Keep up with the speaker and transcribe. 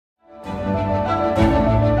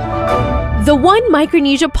The One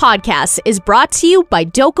Micronesia Podcast is brought to you by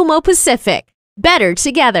Docomo Pacific. Better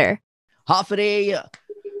together. Hafere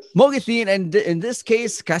Mogathin, and in this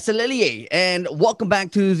case, Kasalelier. And welcome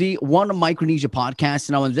back to the One Micronesia Podcast.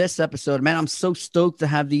 Now, in this episode, man, I'm so stoked to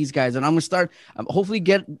have these guys. And I'm going to start, hopefully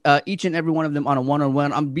get each and every one of them on a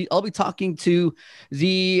one-on-one. I'll be talking to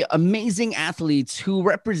the amazing athletes who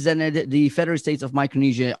represented the Federated States of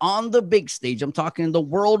Micronesia on the big stage. I'm talking the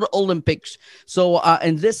World Olympics. So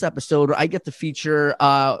in this episode, I get to feature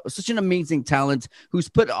such an amazing talent who's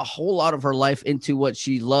put a whole lot of her life into what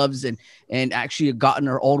she loves and actually gotten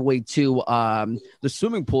her all the way to the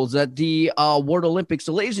swimming pools at the World Olympics.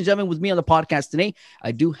 So, ladies and gentlemen, with me on the podcast today,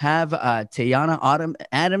 I do have Taeyanna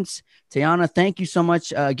Adams. Taeyanna, thank you so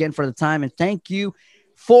much again for the time, and thank you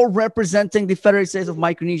for representing the Federated States of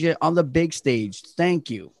Micronesia on the big stage. Thank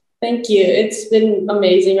you. Thank you. It's been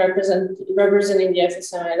amazing representing the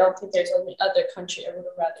FSM. I don't think there's any other country I would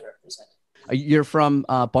have rather represented. You're from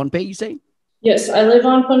Pohnpei, you say? Yes, I live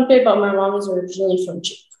on Pohnpei, but my mom is originally from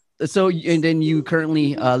Chuukese. So, and then you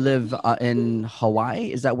currently live in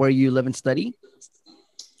Hawaii. Is that where you live and study?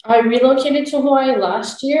 I relocated to Hawaii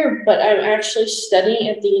last year, but I'm actually studying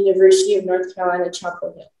at the University of North Carolina,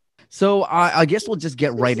 Chapel Hill. So I guess we'll just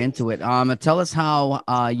get right into it. Tell us how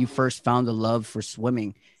you first found the love for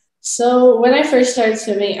swimming. So when I first started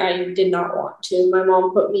swimming, I did not want to. My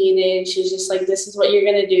mom put me in it. She's just like, this is what you're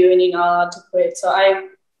going to do, and you're not allowed to quit. So I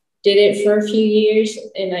did it for a few years,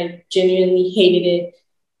 and I genuinely hated it.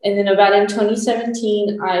 And then about in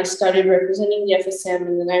 2017, I started representing the FSM,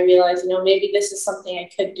 and then I realized, maybe this is something I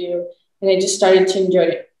could do, and I just started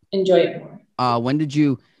to enjoy it more. When did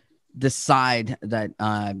you decide that,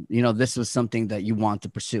 this was something that you want to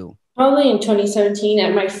pursue? Probably in 2017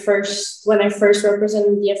 when I first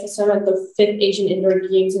represented the FSM at the 5th Asian Indoor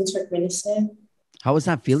Games in Turkmenistan. How was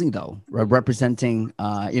that feeling, though, representing,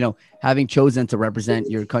 having chosen to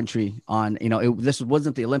represent your country on, this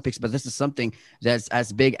wasn't the Olympics, but this is something that's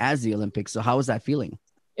as big as the Olympics. So how was that feeling?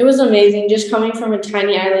 It was amazing, just coming from a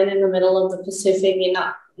tiny island in the middle of the Pacific, and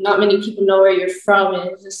not many people know where you're from.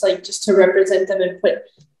 And it's just to represent them and put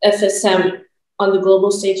FSM on the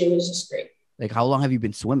global stage, it was just great. Like, how long have you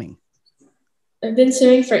been swimming? I've been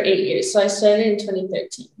swimming for 8 years. So I started in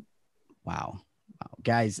 2013. Wow.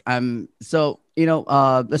 Guys, so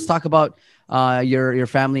let's talk about your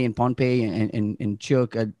family in Pohnpei and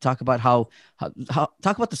Chuuk. Talk about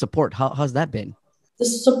talk about the support. How's that been? The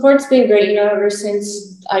support's been great, ever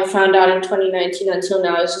since I found out in 2019 until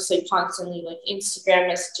now. It's just constantly Instagram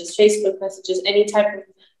messages, Facebook messages, any type of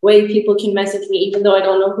way people can message me, even though I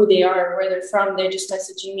don't know who they are or where they're from. They're just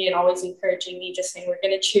messaging me and always encouraging me, just saying, we're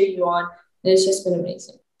going to cheer you on. And it's just been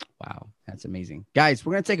amazing. Wow, that's amazing. Guys,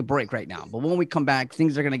 we're going to take a break right now. But when we come back,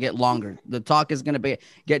 things are going to get longer. The talk is going to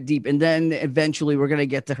get deep. And then eventually we're going to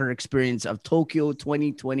get to her experience of Tokyo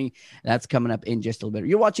 2020. That's coming up in just a little bit.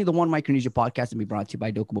 You're watching the One Micronesia Podcast and be brought to you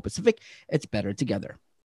by Docomo Pacific. It's better together.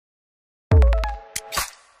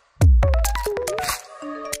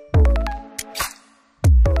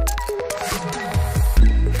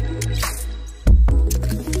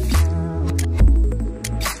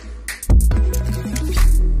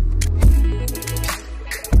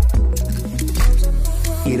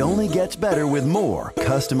 It only gets better with more.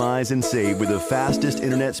 Customize and save with the fastest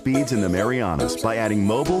internet speeds in the Marianas by adding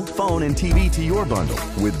mobile, phone, and TV to your bundle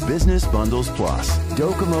with Business Bundles Plus.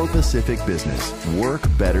 Docomo Pacific Business. Work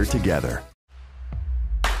better together.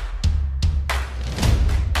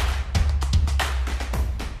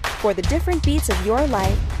 For the different beats of your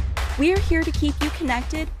life, we're here to keep you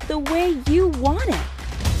connected the way you want it.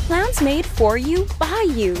 Plans made for you, by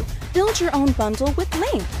you. Build your own bundle with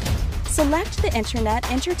Link. Select the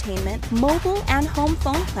internet, entertainment, mobile, and home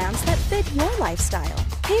phone plans that fit your lifestyle.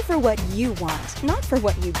 Pay for what you want, not for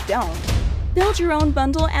what you don't. Build your own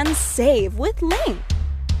bundle and save with Link.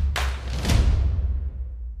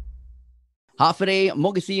 Hafere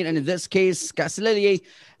Mogathin, and in this case, Kasalelier.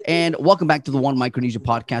 And welcome back to the One Micronesia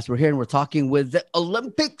Podcast. We're here and we're talking with the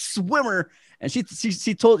Olympic swimmer. And she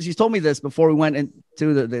told me this before we went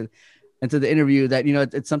into the interview that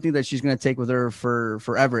it's something that she's going to take with her for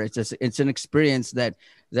forever. It's an experience that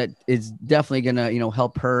is definitely going to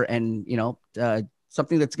help her, and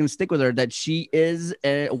something that's going to stick with her, that she is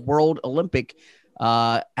a World Olympic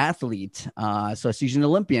athlete. So she's an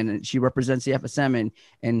Olympian and she represents the FSM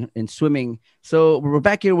in swimming. So we're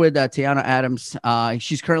back here with Taeyanna Adams.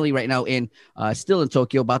 She's currently right now still in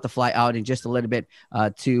Tokyo, about to fly out in just a little bit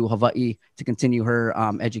to Hawaii to continue her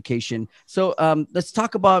education. So let's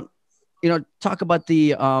talk about let's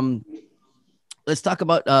talk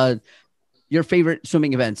about your favorite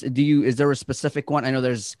swimming events. Is there a specific one? I know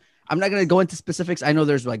I'm not going to go into specifics. I know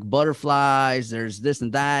there's like butterflies, there's this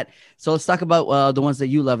and that. So let's talk about the ones that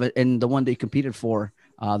you love and the one that you competed for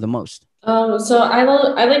the most. So I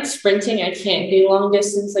like sprinting. I can't do long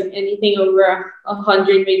distance, like anything over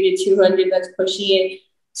 100, maybe a 200. That's pushing it.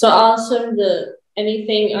 So also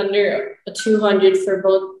anything under a 200 for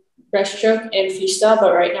both breaststroke and freestyle.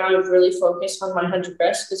 But right now I'm really focused on my 100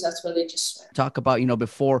 breast because that's what they just swam. Talk about,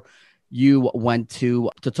 before you went to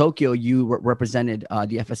Tokyo, you represented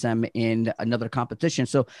the FSM in another competition.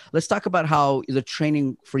 So let's talk about how the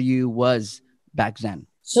training for you was back then.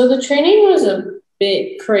 So the training was a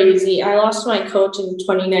bit crazy. I lost my coach in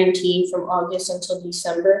 2019 from August until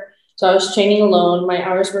December. So I was training alone. My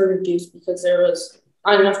hours were reduced because there was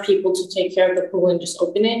not enough people to take care of the pool and just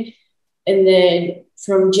open it. And then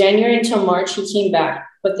from January until March, he came back.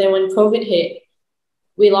 But then when COVID hit,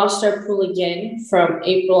 we lost our pool again from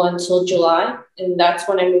April until July. And that's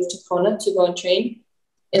when I moved to Kona to go and train.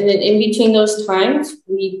 And then in between those times,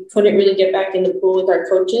 we couldn't really get back in the pool with our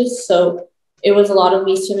coaches. So it was a lot of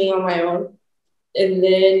me swimming on my own. And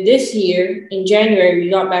then this year, in January, we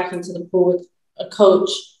got back into the pool with a coach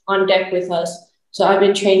on deck with us. So I've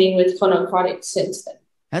been training with Kona Aquatics since then.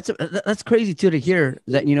 That's crazy too, to hear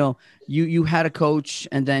that, you had a coach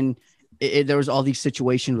and then there was all these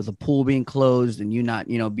situations with the pool being closed and you not,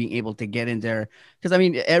 being able to get in there. Because I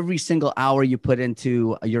mean, every single hour you put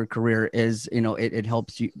into your career is, it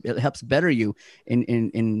helps you, it helps better you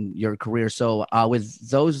in your career. So with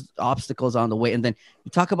those obstacles on the way, and then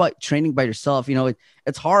you talk about training by yourself,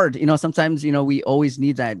 it's hard, sometimes, we always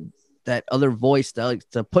need that other voice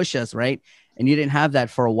to push us. Right. And you didn't have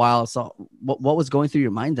that for a while. So what was going through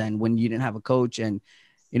your mind then when you didn't have a coach and,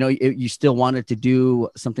 you still wanted to do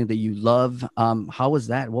something that you love? How was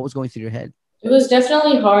that? What was going through your head? It was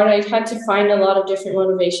definitely hard. I had to find a lot of different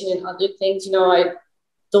motivation in other things. The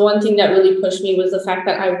one thing that really pushed me was the fact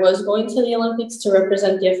that I was going to the Olympics to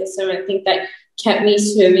represent the FSM. I think that kept me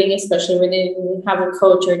swimming, especially when I didn't have a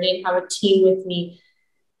coach or didn't have a team with me.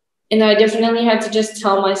 And I definitely had to just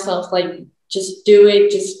tell myself, like, just do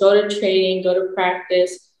it, just go to training, go to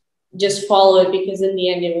practice, just follow it, because in the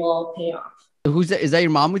end, it will all pay off. Who's that? Is that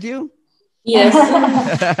your mom with you? Yes.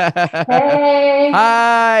 Hey.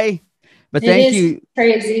 Hi. But thank you.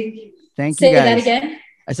 Crazy. Thank you guys. Say that again.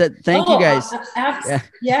 I said, thank you guys.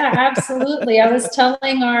 Yeah, absolutely. I was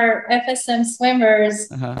telling our FSM swimmers,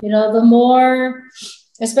 the more,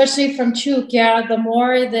 especially from Chuuk, the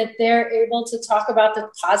more that they're able to talk about the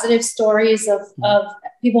positive stories of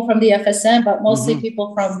people from the FSM, but mostly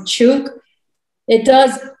people from Chuuk. It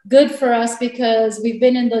does good for us because we've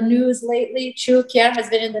been in the news lately. Chuuk has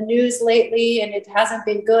been in the news lately, and it hasn't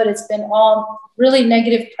been good. It's been all really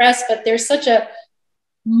negative press, but there's such a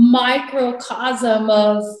microcosm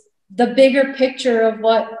of the bigger picture of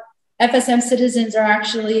what FSM citizens are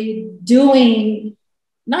actually doing,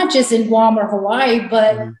 not just in Guam or Hawaii,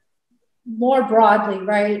 but more broadly,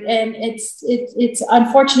 right? And it's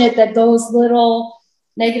unfortunate that those little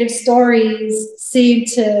negative stories seem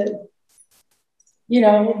to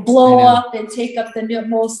blow up and take up the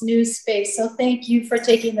most news space. So thank you for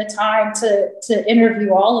taking the time to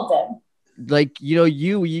interview all of them. Like,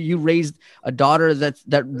 you raised a daughter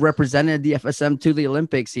that represented the FSM to the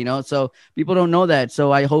Olympics, so people don't know that.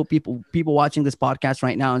 So I hope people watching this podcast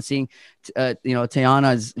right now and seeing,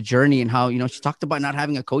 Taeyanna's journey and how, she talked about not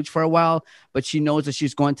having a coach for a while, but she knows that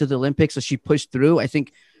she's going to the Olympics. So she pushed through. I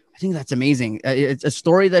think that's amazing. It's a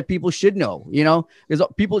story that people should know,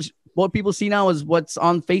 because what people see now is what's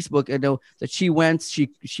on Facebook. That she went, she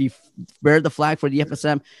bared the flag for the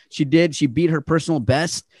FSM. She beat her personal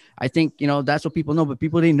best. I think, that's what people know, but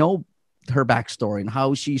people didn't know her backstory and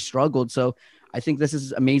how she struggled. So I think this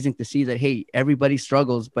is amazing to see that, hey, everybody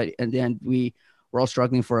struggles, but in the end, we're all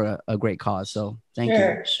struggling for a great cause. So thank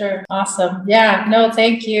you. Sure. Awesome. Yeah, no,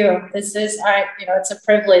 thank you. This is, it's a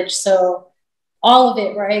privilege. So all of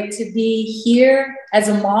it, right? To be here as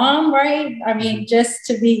a mom, right? I mean, just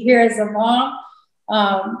to be here as a mom.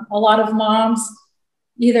 A lot of moms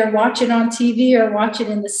either watch it on TV or watch it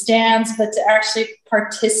in the stands, but to actually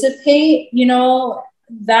participate,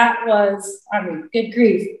 that was, good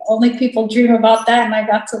grief. Only people dream about that, and I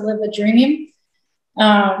got to live a dream.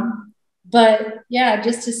 But yeah,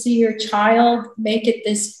 just to see your child make it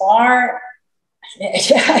this far,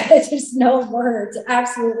 there's no words,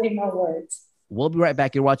 absolutely no words. We'll be right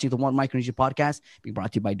back. You're watching the One Micronesia Podcast, being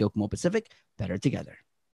brought to you by Docomo Pacific. Better together.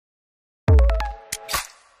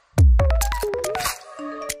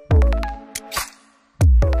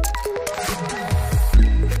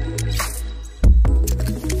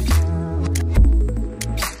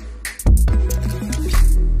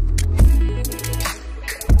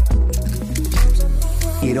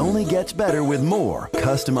 It only gets better with more.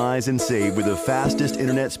 Customize and save with the fastest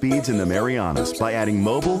internet speeds in the Marianas by adding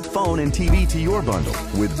mobile, phone, and TV to your bundle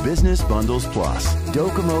with Business Bundles Plus.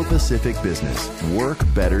 Docomo Pacific Business. Work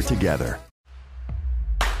better together.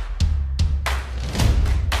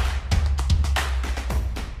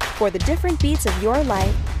 For the different beats of your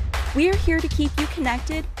life, we're here to keep you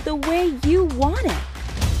connected the way you want it.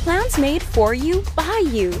 Plans made for you, by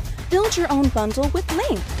you. Build your own bundle with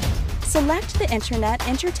Link. Select the internet,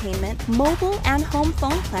 entertainment, mobile, and home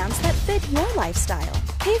phone plans that fit your lifestyle.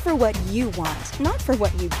 Pay for what you want, not for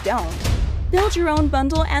what you don't. Build your own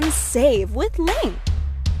bundle and save with Link.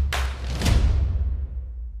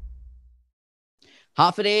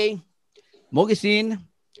 Hafide, Mogisin,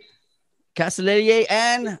 Casalelie,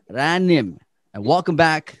 and Ranim. And welcome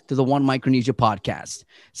back to the One Micronesia Podcast.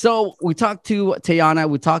 So we talked to Taeyanna.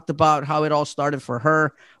 We talked about how it all started for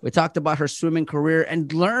her. We talked about her swimming career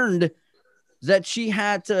and learned that she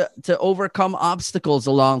had to overcome obstacles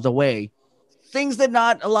along the way. Things that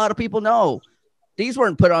not a lot of people know. These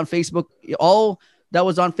weren't put on Facebook. All that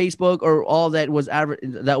was on Facebook or all that was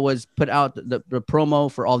put out, the promo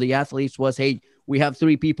for all the athletes was, hey, we have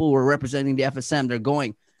 3 people who are representing the FSM. They're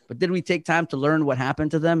going. But did we take time to learn what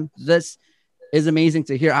happened to them? This is amazing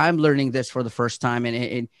to hear. I'm learning this for the first time,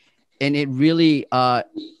 and it's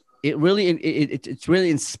really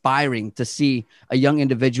inspiring to see a young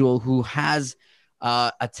individual who has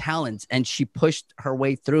a talent, and she pushed her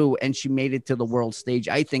way through and she made it to the world stage.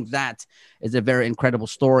 I think that is a very incredible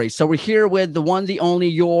story. So we're here with the one, the only,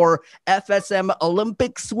 your FSM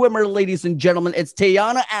Olympic swimmer, ladies and gentlemen. It's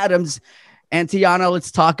Taeyanna Adams. And Taeyanna,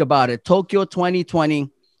 let's talk about it. Tokyo 2020.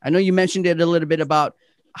 I know you mentioned it a little bit about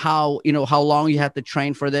how long you had to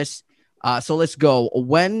train for this. So let's go.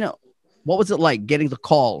 What was it like getting the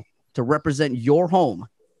call to represent your home,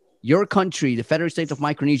 your country, the Federated States of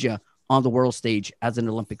Micronesia on the world stage as an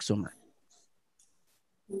Olympic swimmer?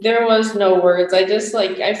 There was no words. I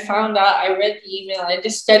found out, I read the email, I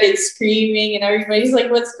just started screaming and everybody's like,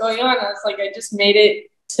 what's going on? I was like, I just made it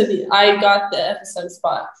I got the FSM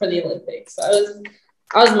spot for the Olympics. So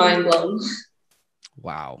I was mind blown.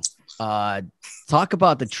 Wow. Talk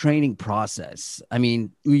about the training process. I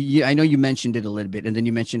mean, I know you mentioned it a little bit, and then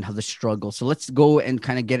you mentioned how the struggle. So let's go and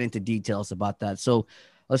kind of get into details about that. So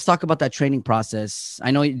let's talk about that training process.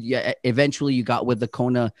 I know eventually you got with the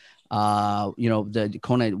Kona, the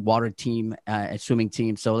Kona water team, swimming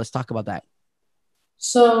team. So let's talk about that.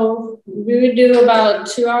 So we would do about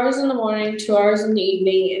 2 hours in the morning, 2 hours in the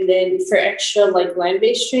evening. And then for extra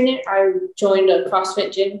land-based training, I joined a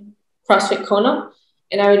CrossFit gym, CrossFit Kona.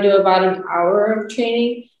 And I would do about an hour of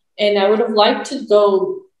training. And I would have liked to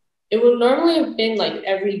go, it would normally have been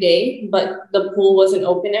every day, but the pool wasn't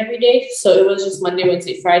open every day. So it was just Monday,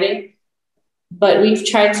 Wednesday, Friday. But we've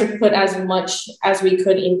tried to put as much as we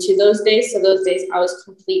could into those days. So those days I was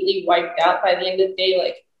completely wiped out by the end of the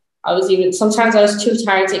day. Sometimes I was too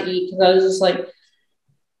tired to eat because I was just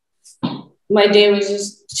my day was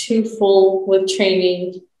just too full with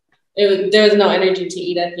training. There was no energy to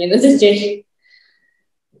eat at the end of the day.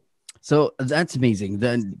 So that's amazing.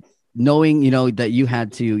 Then knowing, that you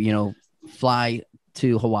had to, fly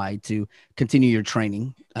to Hawaii to continue your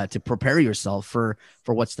training, to prepare yourself for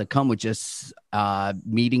what's to come, which is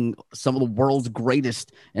meeting some of the world's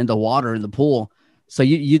greatest in the water, in the pool. So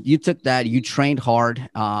you took that, you trained hard.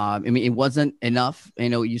 It wasn't enough.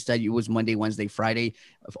 You said it was Monday, Wednesday, Friday.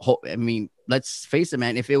 Let's face it,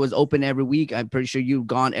 man. If it was open every week, I'm pretty sure you've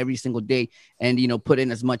gone every single day and, put in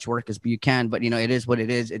as much work as you can. But, it is what it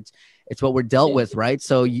is. It's what we're dealt with, right?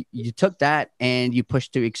 So you took that and you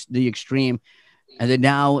pushed to the extreme. And then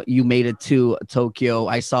now you made it to Tokyo.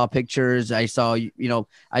 I saw pictures. I saw,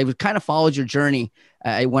 I kind of followed your journey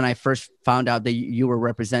when I first found out that you were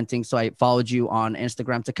representing. So I followed you on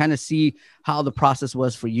Instagram to kind of see how the process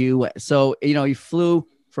was for you. So, you flew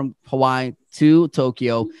from Hawaii to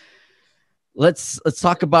Tokyo. Let's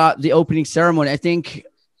talk about the opening ceremony. I think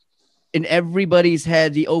in everybody's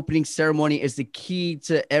head, the opening ceremony is the key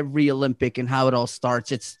to every Olympic and how it all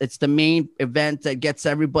starts. It's the main event that gets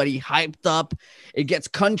everybody hyped up. It gets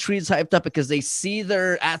countries hyped up because they see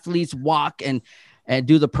their athletes walk and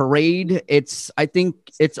do the parade. I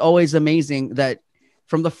think it's always amazing that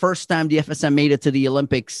from the first time the FSM made it to the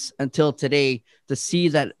Olympics until today, to see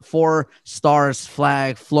that 4 stars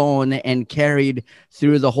flag flown and carried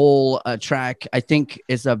through the whole track, I think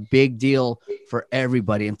is a big deal for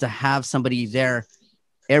everybody. And to have somebody there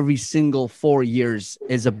every single 4 years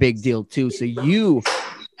is a big deal too. So you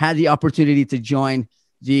had the opportunity to join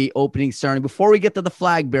the opening ceremony. Before we get to the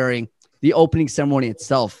flag bearing, the opening ceremony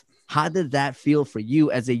itself, how did that feel for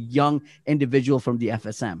you as a young individual from the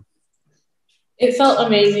FSM? It felt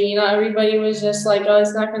amazing. You know, everybody was just like, oh,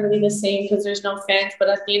 it's not going to be the same because there's no fans. But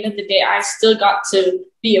at the end of the day, I still got to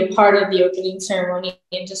be a part of the opening ceremony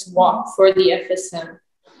and just walk for the FSM.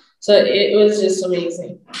 So it was just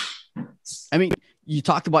amazing. I mean, you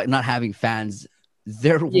talked about not having fans.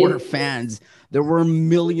 There were fans. There were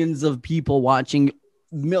millions of people watching.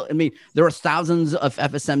 I mean, there were thousands of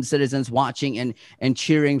FSM citizens watching and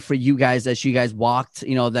cheering for you guys as you guys walked,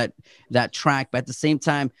 you know, that track. But at the same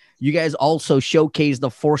time, you guys also showcased the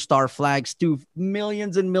 4-star flags to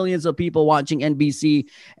millions and millions of people watching NBC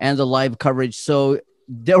and the live coverage. So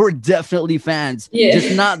there were definitely fans,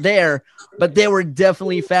 just not there, but they were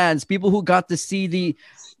definitely fans. People who got to see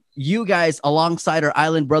you guys alongside our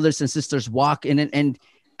island brothers and sisters walk in, and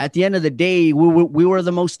at the end of the day, we were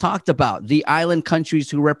the most talked about. The island countries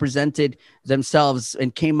who represented themselves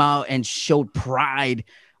and came out and showed pride.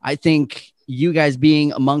 I think you guys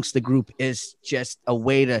being amongst the group is just a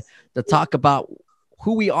way to talk about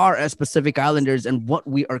who we are as Pacific Islanders and what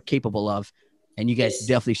we are capable of. And you guys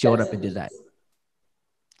definitely showed up and did that.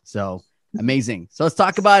 So amazing. So let's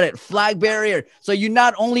talk about it. Flag barrier. So you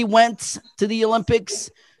not only went to the Olympics,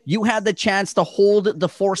 you had the chance to hold the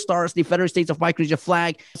 4 stars, the Federated States of Micronesia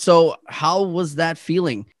flag. So how was that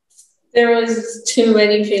feeling? There was too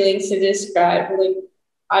many feelings to describe. Like,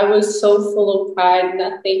 I was so full of pride,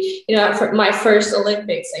 nothing, you know, for my first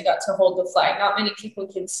Olympics, I got to hold the flag. Not many people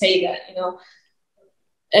can say that, you know.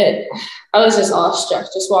 And I was just awestruck,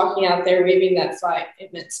 just walking out there, waving that flag.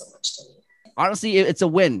 It meant so much to me. Honestly, it's a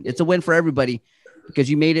win. It's a win for everybody because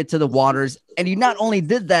you made it to the waters. And you not only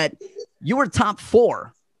did that, you were top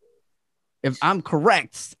 4. If I'm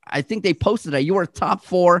correct, I think they posted that you were top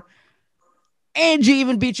 4 and you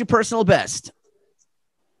even beat your personal best.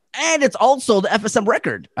 And it's also the FSM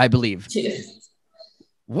record, I believe.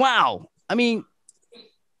 Wow. I mean,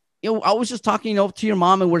 you know, I was just talking, you know, to your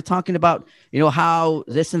mom and we're talking about, you know, how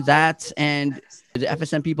this and that and the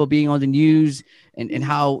FSM people being on the news and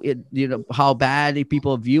how it, you know, how bad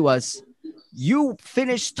people view us. You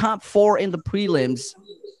finished top 4 in the prelims.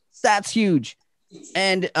 That's huge.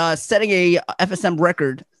 And setting a FSM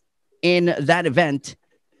record in that event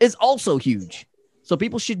is also huge. So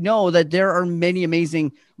people should know that there are many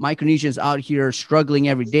amazing Micronesians out here struggling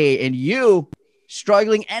every day, and you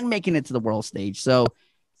struggling and making it to the world stage. So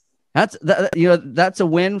that's a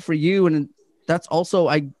win for you, and that's also,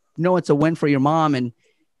 I know it's a win for your mom and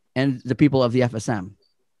the people of the FSM.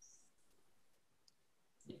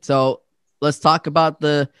 So let's talk about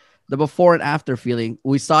the before and after feeling.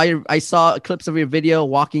 I saw clips of your video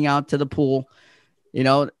walking out to the pool, you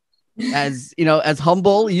know, as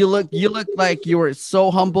humble. You look like you were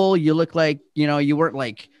so humble. You look like, you know, you weren't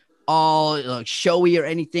like all showy or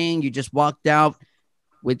anything. You just walked out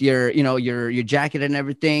with your, you know, your jacket and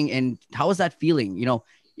everything. And how was that feeling? You know,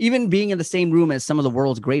 even being in the same room as some of the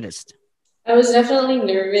world's greatest. I was definitely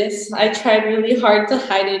nervous. I tried really hard to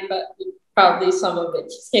hide it, but probably some of it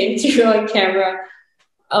just came through on camera.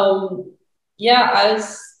 I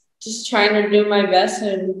was just trying to do my best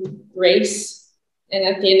and race. And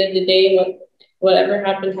at the end of the day, whatever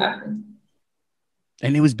happened, happened.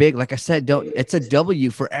 And it was big. Like I said, it's a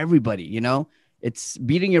W for everybody, you know. It's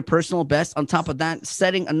beating your personal best. On top of that,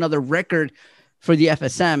 setting another record for the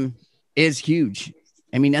FSM is huge.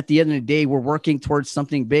 I mean, at the end of the day, we're working towards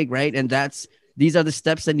something big, right? And these are the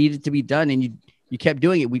steps that needed to be done. And you kept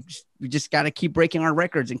doing it. We just got to keep breaking our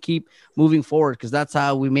records and keep moving forward, because that's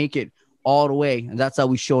how we make it all the way. And that's how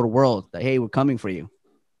we show the world that, hey, we're coming for you.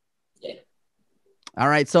 Yeah. All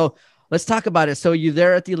right. So let's talk about it. So you're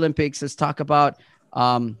there at the Olympics. Let's talk about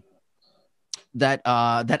that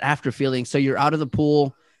after feeling. So you're out of the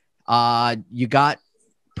pool. You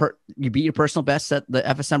beat your personal best, set the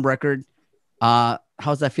FSM record.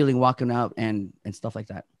 How's that feeling walking out and stuff like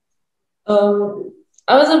that?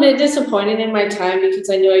 I was a bit disappointed in my time because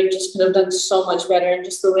I knew I just could have done so much better. And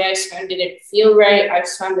just the way I swam didn't feel right. I've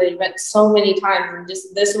swam the event so many times, and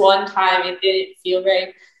just this one time it didn't feel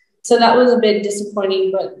right. So that was a bit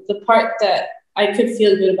disappointing. But the part that I could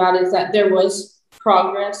feel good about is that there was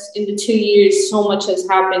progress in the 2 years. So much has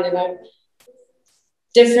happened, and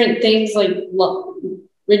different things like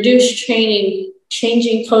reduced training,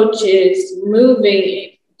 changing coaches,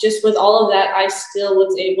 moving. Just with all of that, I still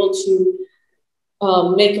was able to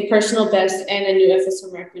make a personal best and a new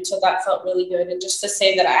FSM record. So that felt really good. And just to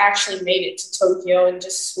say that I actually made it to Tokyo and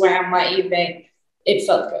just swam my event, it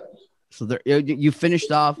felt good. So there, you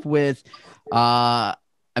finished off with a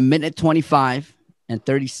minute 25 and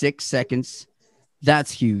 36 seconds.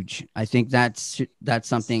 That's huge. I think that's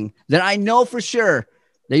something that I know for sure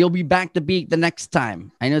that you'll be back to beat the next time.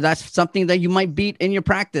 I know that's something that you might beat in your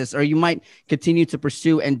practice, or you might continue to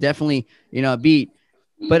pursue and definitely, beat.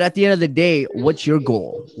 But at the end of the day, what's your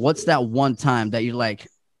goal? What's that one time that you're like,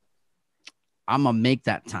 I'm going to make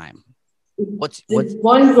that time? What's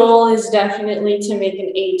one goal is definitely to make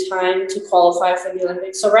an A time to qualify for the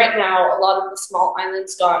Olympics. So right now, a lot of the small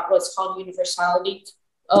islands got what's called universality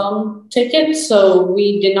tickets. So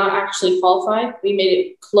we did not actually qualify. We made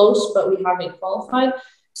it close, but we haven't qualified.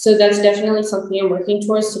 So that's definitely something I'm working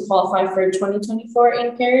towards, to qualify for 2024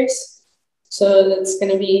 in Paris. So that's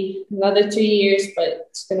going to be another 3 years, but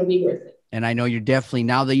it's going to be worth it. And I know you're definitely,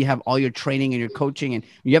 now that you have all your training and your coaching and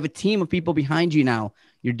you have a team of people behind you now,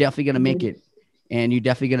 you're definitely going to make it, and you're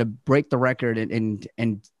definitely going to break the record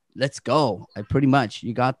and let's go. Pretty much,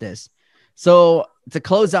 you got this. So to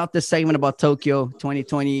close out this segment about Tokyo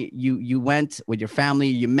 2020, you went with your family,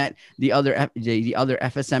 you met the other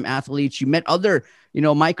FSM athletes, you met other,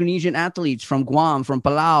 Micronesian athletes from Guam, from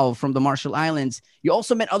Palau, from the Marshall Islands. You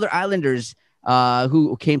also met other islanders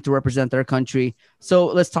who came to represent their country. So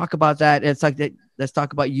let's talk about that. Let's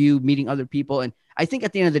talk about you meeting other people. And I think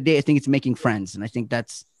at the end of the day, I think it's making friends. And I think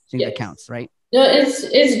that counts, right? No,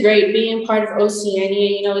 it's great being part of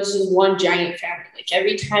Oceania. It's just one giant family. Like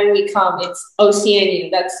every time we come, it's Oceania.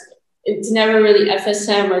 It's never really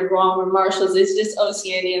FSM or Guam or Marshalls. It's just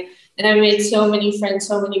Oceania. And I made so many friends,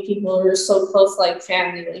 so many people who are so close, like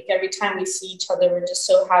family. Like every time we see each other, we're just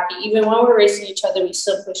so happy. Even when we're racing each other, we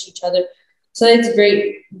still push each other. So it's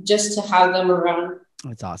great just to have them around.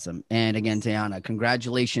 That's awesome. And again, Taeyanna,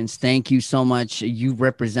 congratulations. Thank you so much. You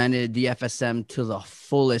represented the FSM to the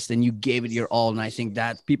fullest and you gave it your all. And I think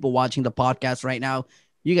that people watching the podcast right now,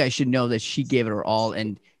 you guys should know that she gave it her all,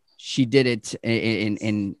 and she did it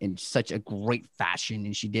in such a great fashion,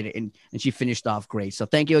 and she did it and she finished off great. So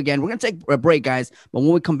thank you again. We're going to take a break, guys. But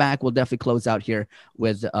when we come back, we'll definitely close out here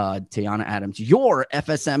with Taeyanna Adams, your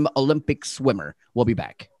FSM Olympic swimmer. We'll be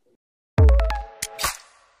back.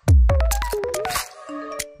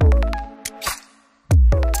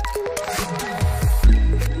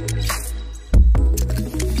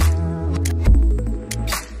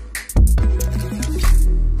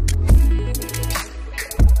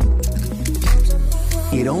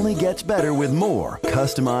 It only gets better with more.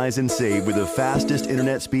 Customize and save with the fastest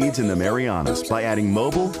internet speeds in the Marianas by adding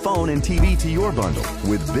mobile, phone, and TV to your bundle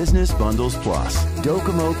with Business Bundles Plus.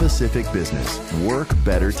 Docomo Pacific Business. Work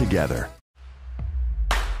better together.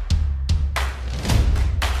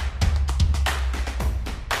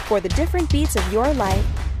 For the different beats of your life,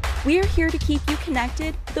 we're here to keep you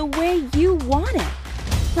connected the way you want it.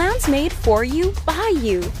 Plans made for you, by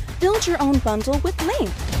you. Build your own bundle with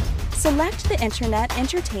Link. Select the internet,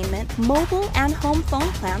 entertainment, mobile, and home phone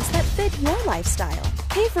plans that fit your lifestyle.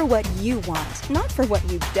 Pay for what you want, not for what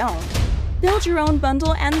you don't. Build your own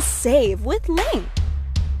bundle and save with Link.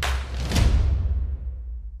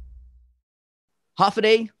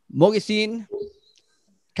 Hafide, Mogisin,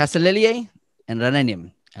 Kasalelie, and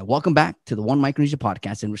Rananim. And welcome back to the One Micronesia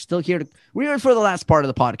Podcast. And we're still here for the last part of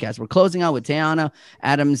the podcast. We're closing out with Taeyanna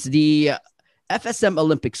Adams, the FSM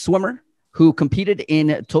Olympic swimmer who competed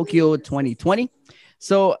in Tokyo 2020.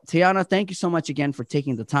 So Taeyanna, thank you so much again for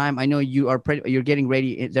taking the time. I know you're getting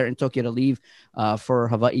ready there in Tokyo to leave for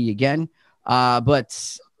Hawaii again.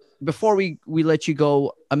 But before we let you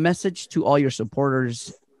go, a message to all your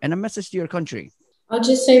supporters and a message to your country. I'll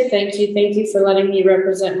just say thank you. Thank you for letting me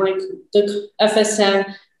represent the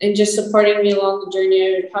FSM and just supporting me along the journey.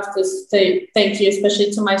 I would have to say thank you, especially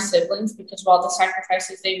to my siblings, because of all the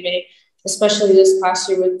sacrifices they made, especially this past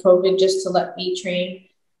year with COVID, just to let me train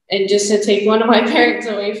and just to take one of my parents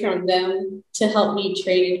away from them to help me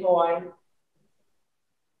train in Hawaii.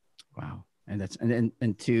 Wow. And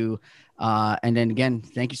then again,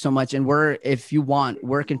 thank you so much. And if you want,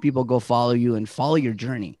 where can people go follow you and follow your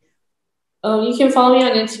journey? You can follow me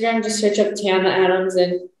on Instagram. Just search up Taeyanna Adams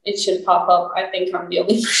and it should pop up. I think I'm the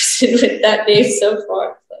only person with that name so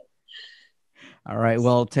far. All right.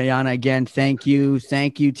 Well, Taeyanna, again, thank you.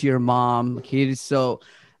 Thank you to your mom. So,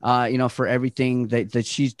 for everything that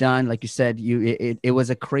she's done. Like you said, it was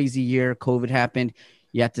a crazy year. COVID happened.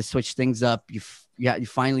 You had to switch things up. You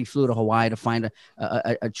finally flew to Hawaii to find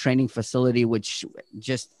a training facility, which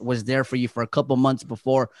just was there for you for a couple months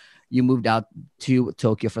before you moved out to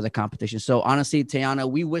Tokyo for the competition. So honestly, Taeyanna,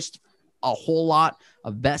 we wished a whole lot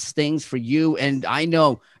of best things for you. And I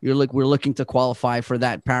know we're looking to qualify for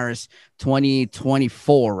that Paris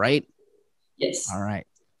 2024, right? Yes. All right.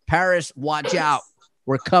 Paris, watch out.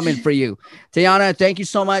 We're coming for you. Taeyanna, thank you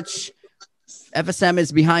so much. FSM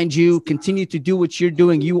is behind you. Continue to do what you're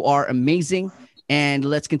doing. You are amazing. And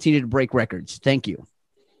let's continue to break records. Thank you.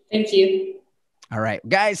 Thank you. All right,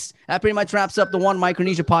 guys, that pretty much wraps up the One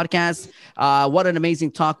Micronesia podcast. What an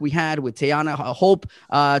amazing talk we had with Taeyanna. I hope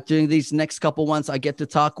during these next couple months, I get to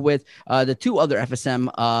talk with the 2 other FSM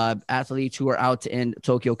athletes who are out in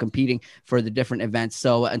Tokyo competing for the different events.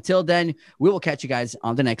 So until then, we will catch you guys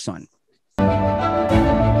on the next one.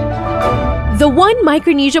 The One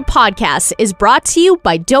Micronesia Podcast is brought to you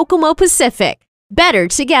by Docomo Pacific. Better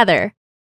together.